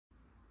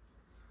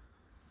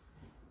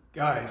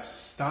Guys,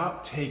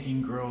 stop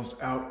taking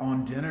girls out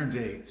on dinner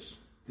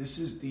dates. This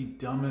is the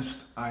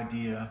dumbest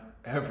idea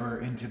ever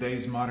in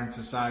today's modern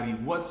society.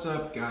 What's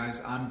up,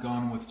 guys? I'm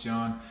Gone with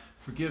John.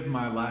 Forgive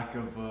my lack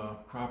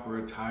of proper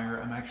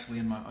attire. I'm actually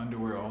in my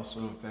underwear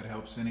also, if that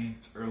helps any.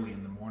 It's early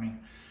in the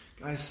morning.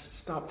 Guys,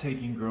 stop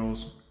taking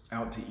girls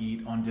out to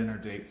eat on dinner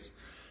dates.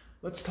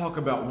 Let's talk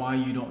about why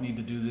you don't need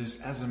to do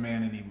this as a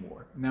man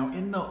anymore. Now,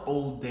 in the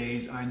old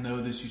days, I know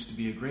this used to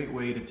be a great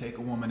way to take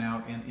a woman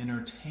out and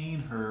entertain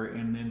her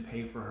and then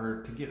pay for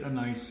her to get a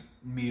nice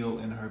meal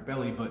in her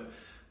belly, but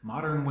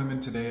modern women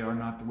today are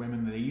not the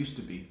women they used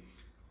to be.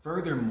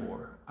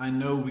 Furthermore, I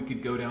know we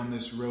could go down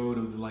this road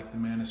of the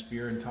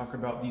manosphere and talk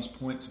about these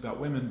points about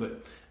women,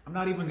 but I'm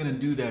not even going to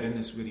do that in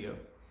this video.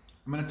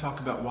 I'm going to talk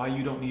about why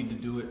you don't need to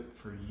do it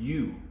for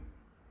you,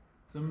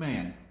 the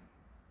man.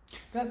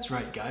 That's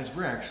right, guys.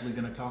 We're actually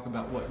going to talk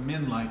about what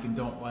men like and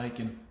don't like.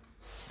 And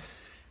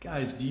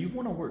guys, do you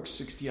want to work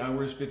 60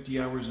 hours, 50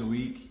 hours a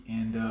week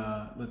and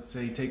let's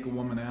say take a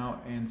woman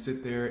out and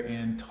sit there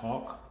and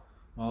talk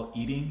while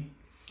eating?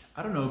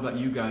 I don't know about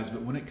you guys,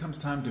 but when it comes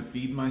time to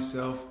feed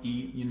myself,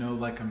 eat,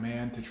 like a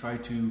man, to try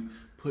to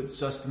put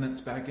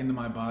sustenance back into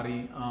my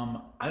body,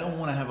 I don't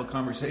want to have a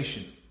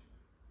conversation.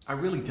 I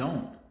really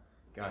don't,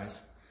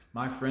 guys.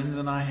 My friends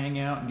and I hang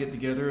out and get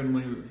together, and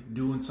when we're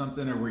doing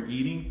something or we're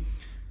eating,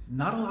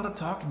 not a lot of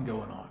talking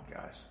going on,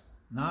 guys.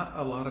 Not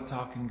a lot of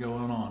talking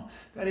going on.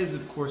 That is,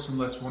 of course,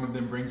 unless one of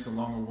them brings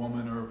along a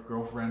woman or a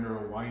girlfriend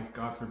or a wife,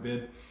 God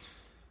forbid,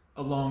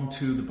 along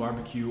to the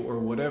barbecue or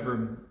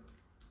whatever.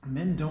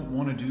 Men don't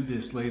want to do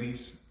this,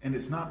 ladies. And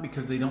it's not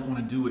because they don't want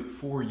to do it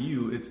for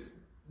you. It's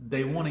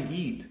they want to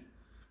eat,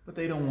 but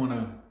they don't want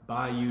to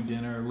buy you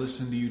dinner,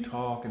 listen to you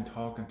talk and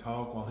talk and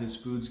talk while his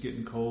food's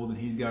getting cold and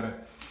he's got to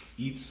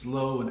eat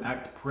slow and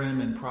act prim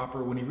and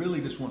proper when he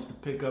really just wants to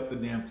pick up the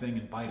damn thing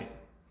and bite it.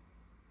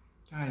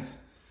 Guys,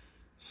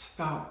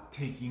 stop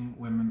taking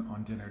women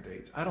on dinner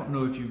dates. I don't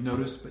know if you've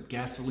noticed, but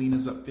gasoline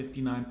is up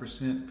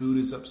 59%. Food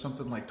is up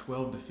something like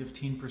 12 to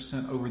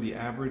 15% over the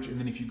average. And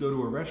then if you go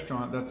to a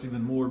restaurant, that's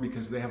even more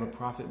because they have a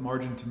profit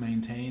margin to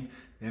maintain.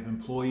 They have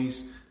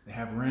employees. They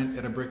have rent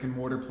at a brick and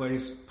mortar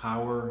place,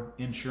 power,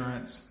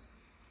 insurance.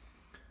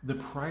 The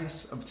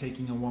price of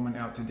taking a woman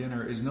out to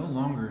dinner is no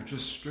longer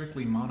just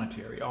strictly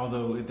monetary,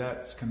 although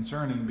that's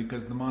concerning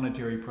because the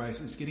monetary price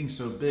is getting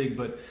so big.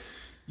 But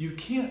you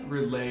can't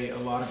relay a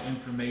lot of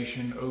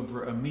information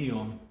over a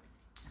meal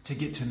to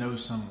get to know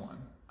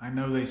someone. I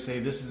know they say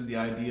this is the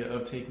idea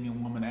of taking a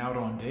woman out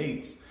on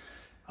dates.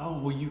 Oh,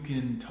 well, you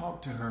can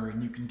talk to her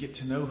and you can get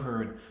to know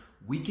her, and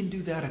we can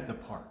do that at the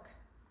park.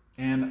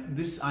 And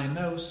this, I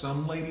know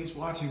some ladies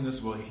watching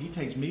this, well, he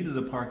takes me to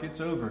the park,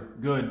 it's over.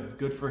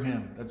 Good for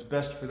him. That's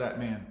best for that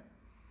man.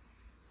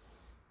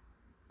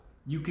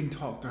 You can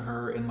talk to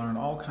her and learn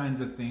all kinds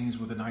of things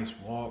with a nice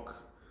walk,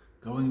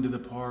 going to the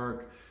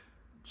park,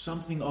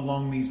 something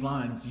along these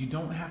lines. You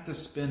don't have to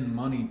spend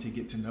money to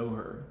get to know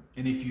her.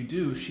 And if you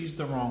do, she's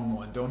the wrong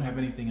one. Don't have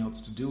anything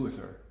else to do with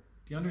her.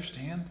 Do you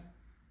understand,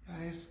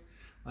 guys?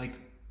 Like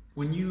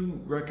when you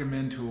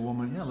recommend to a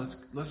woman, yeah,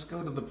 let's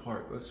go to the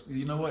park.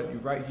 You know what?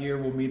 You're right here.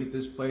 We'll meet at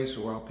this place,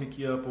 or I'll pick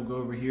you up. We'll go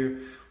over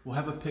here. We'll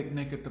have a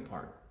picnic at the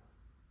park.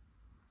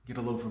 Get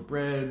a loaf of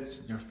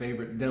breads, your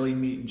favorite deli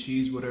meat and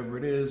cheese, whatever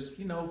it is,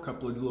 a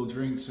couple of little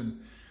drinks, and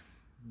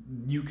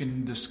you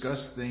can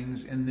discuss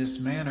things in this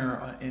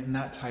manner in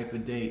that type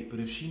of date.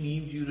 But if she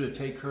needs you to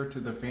take her to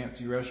the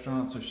fancy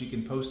restaurant so she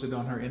can post it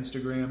on her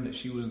Instagram that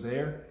she was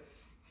there,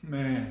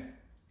 man,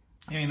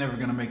 you ain't never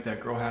going to make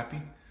that girl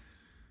happy.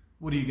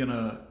 What are you going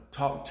to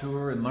talk to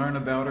her and learn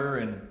about her?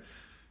 And,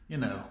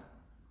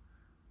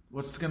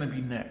 what's going to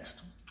be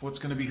next? What's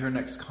going to be her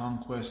next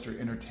conquest or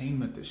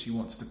entertainment that she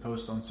wants to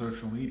post on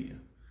social media?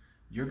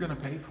 You're going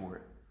to pay for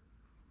it,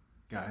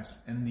 guys.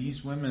 And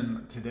these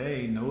women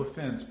today, no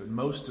offense, but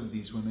most of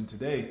these women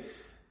today,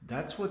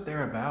 that's what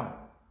they're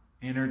about.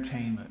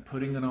 Entertainment,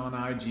 putting it on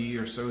IG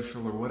or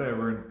social or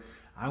whatever. And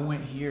I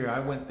went here, I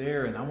went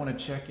there, and I want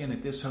to check in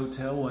at this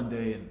hotel one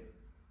day. And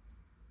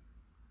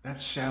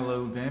that's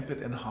shallow,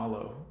 vapid, and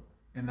hollow.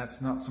 And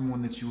that's not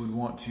someone that you would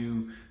want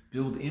to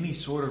build any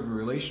sort of a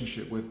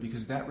relationship with,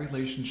 because that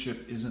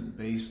relationship isn't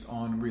based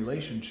on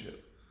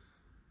relationship.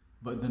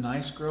 But the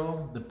nice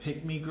girl, the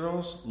pick-me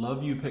girls,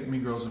 love you pick-me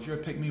girls. If you're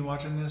a pick-me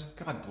watching this,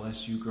 God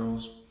bless you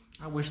girls.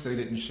 I wish they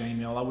didn't shame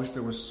y'all. I wish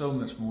there was so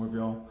much more of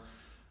y'all.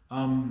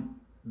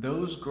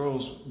 Those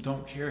girls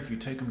don't care if you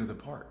take them to the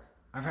park.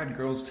 I've had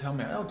girls tell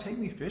me, oh, take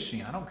me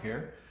fishing. I don't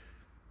care.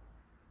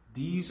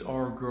 These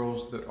are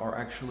girls that are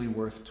actually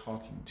worth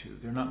talking to.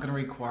 They're not going to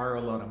require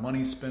a lot of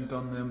money spent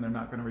on them. They're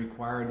not going to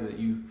require that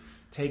you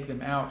take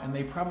them out. And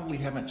they probably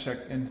haven't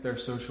checked into their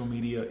social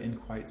media in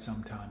quite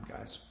some time,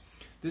 guys.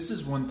 This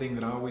is one thing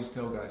that I always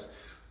tell guys.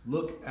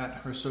 Look at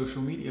her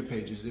social media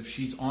pages. If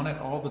she's on it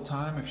all the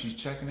time, if she's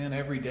checking in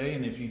every day,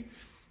 and if you're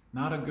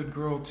not a good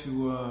girl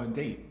to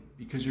date,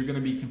 because you're going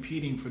to be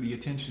competing for the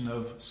attention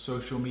of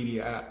social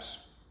media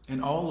apps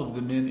and all of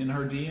the men in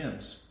her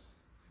DMs.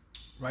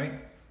 Right?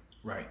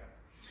 Right.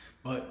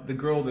 But the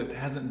girl that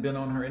hasn't been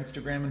on her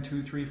Instagram in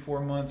 2, 3,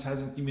 4 months,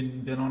 hasn't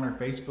even been on her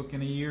Facebook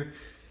in a year,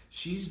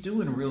 she's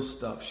doing real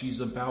stuff.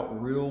 She's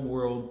about real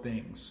world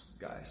things,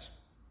 guys.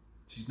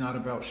 She's not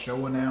about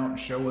showing out and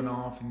showing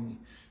off. And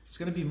it's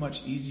going to be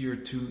much easier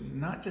to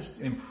not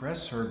just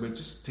impress her, but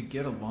just to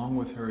get along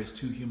with her as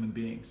two human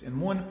beings. And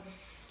one,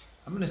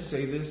 I'm going to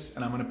say this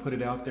and I'm going to put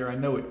it out there. I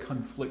know it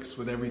conflicts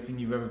with everything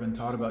you've ever been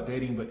taught about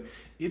dating, but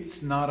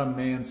it's not a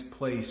man's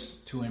place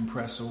to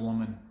impress a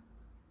woman.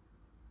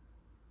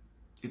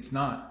 It's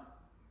not.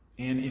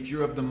 And if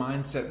you're of the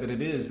mindset that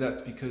it is,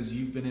 that's because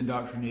you've been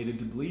indoctrinated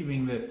to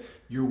believing that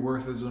your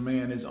worth as a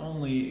man is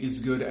only as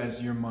good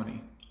as your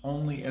money,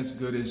 only as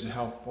good as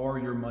how far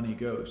your money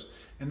goes.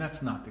 And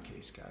that's not the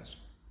case, guys.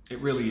 It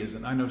really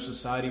isn't. I know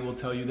society will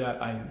tell you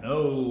that. I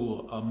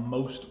know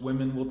most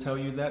women will tell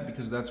you that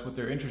because that's what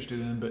they're interested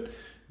in, but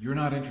you're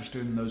not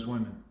interested in those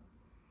women.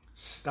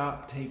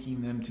 Stop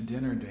taking them to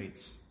dinner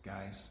dates,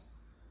 guys.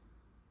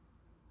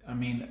 I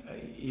mean,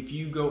 if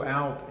you go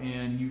out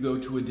and you go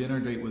to a dinner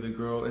date with a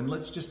girl, and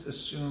let's just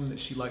assume that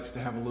she likes to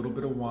have a little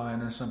bit of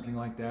wine or something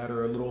like that,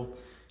 or a little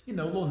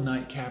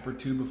nightcap or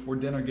two before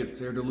dinner gets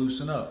there to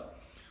loosen up.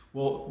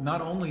 Well,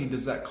 not only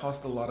does that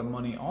cost a lot of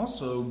money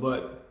also,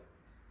 but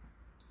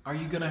are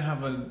you going to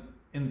have an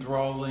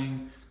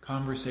enthralling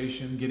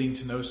conversation getting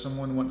to know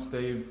someone once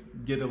they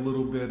get a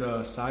little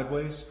bit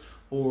sideways,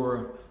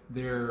 or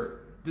their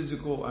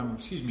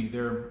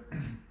their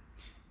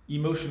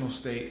emotional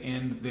state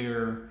and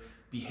their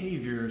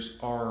behaviors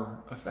are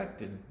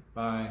affected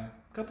by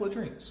a couple of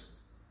drinks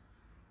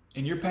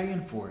and you're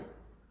paying for it?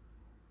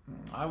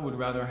 I would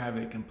rather have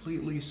a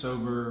completely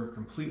sober,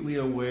 completely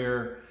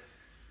aware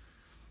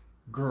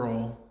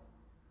girl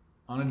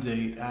on a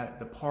date at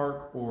the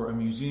park or a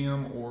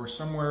museum or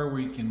somewhere where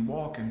you can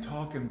walk and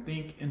talk and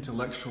think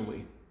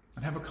intellectually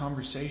and have a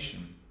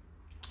conversation,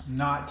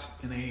 not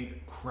in a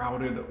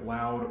crowded,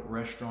 loud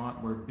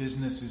restaurant where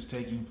business is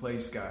taking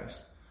place,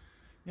 guys.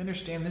 You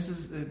understand,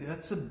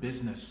 that's a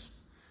business.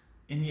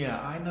 And yeah,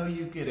 I know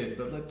you get it,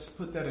 but let's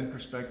put that in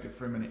perspective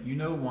for a minute. You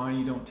know why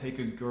you don't take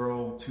a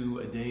girl to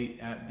a date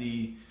at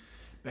the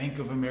Bank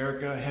of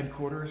America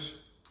headquarters?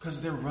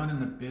 Because they're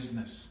running a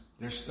business.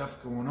 There's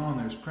stuff going on.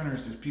 There's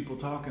printers. There's people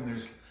talking.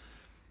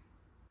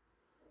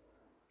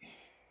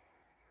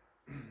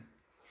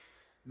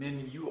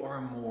 Men, you are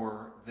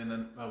more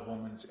than a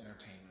woman's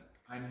entertainment.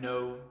 I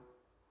know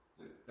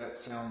that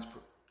sounds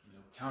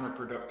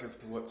counterproductive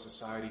to what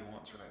society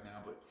wants right now,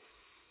 but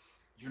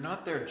you're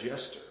not their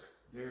jester.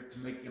 There to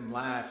make them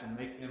laugh and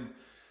make them.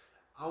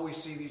 I always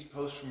see these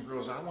posts from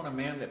girls. I want a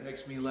man that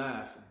makes me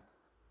laugh.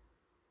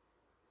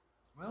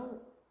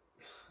 Well,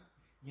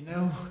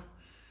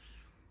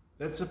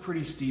 that's a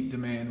pretty steep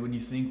demand when you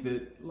think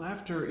that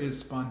laughter is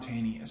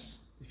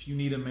spontaneous. If you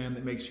need a man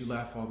that makes you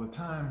laugh all the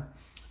time,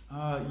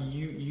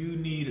 you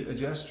need a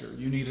jester.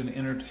 You need an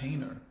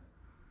entertainer.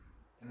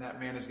 And that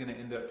man is going to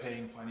end up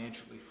paying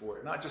financially for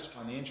it. Not just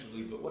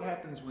financially, but what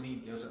happens when he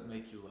doesn't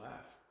make you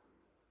laugh?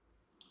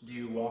 Do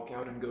you walk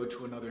out and go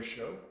to another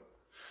show?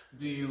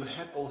 Do you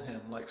heckle him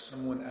like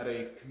someone at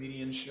a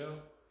comedian show?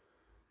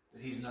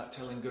 That he's not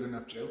telling good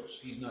enough jokes?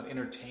 He's not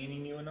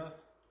entertaining you enough?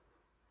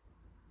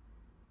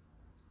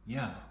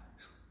 Yeah,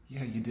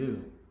 you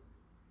do.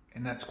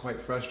 And that's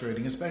quite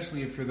frustrating,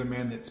 especially if you're the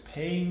man that's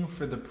paying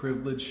for the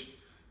privilege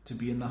to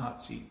be in the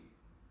hot seat.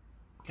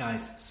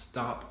 Guys,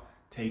 stop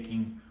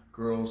taking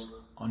girls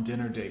on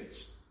dinner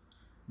dates.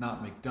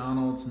 Not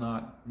McDonald's,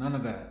 none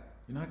of that.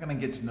 You're not going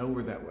to get to know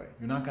her that way.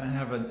 You're not going to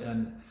have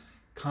a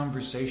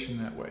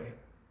conversation that way.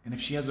 And if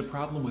she has a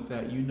problem with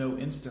that, you know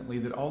instantly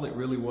that all it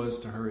really was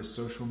to her is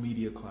social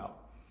media clout.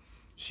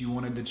 She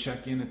wanted to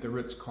check in at the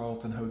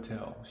Ritz-Carlton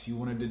Hotel. She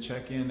wanted to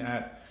check in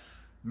at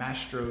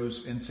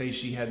Mastro's and say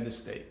she had the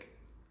steak.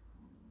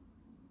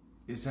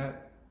 Is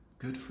that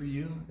good for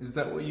you? Is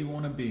that what you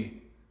want to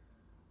be?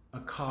 A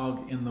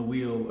cog in the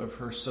wheel of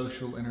her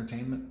social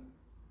entertainment?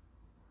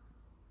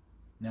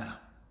 No,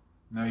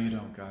 you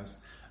don't, guys.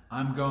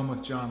 I'm going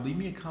with John. Leave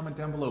me a comment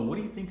down below. What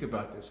do you think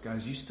about this,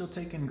 guys? You still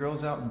taking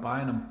girls out and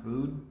buying them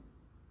food?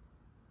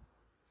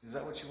 Is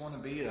that what you want to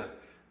be, a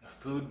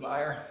food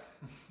buyer?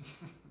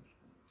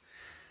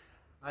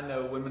 I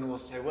know women will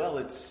say, well,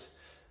 it's,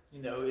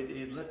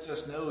 it lets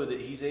us know that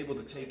he's able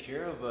to take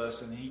care of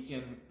us and he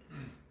can...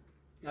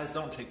 Guys,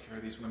 don't take care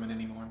of these women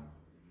anymore.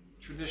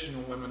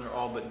 Traditional women are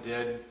all but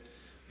dead.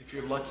 If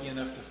you're lucky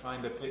enough to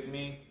find a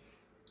pick-me,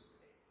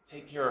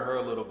 take care of her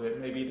a little bit.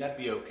 Maybe that'd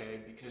be okay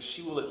because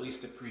she will at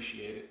least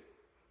appreciate it.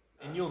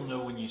 And you'll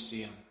know when you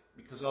see him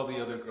because all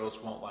the other girls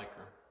won't like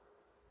her.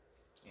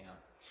 Yeah.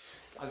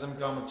 Guys, I'm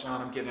gone with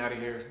John. I'm getting out of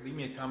here. Leave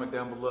me a comment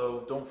down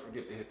below. Don't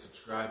forget to hit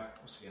subscribe.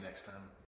 We'll see you next time.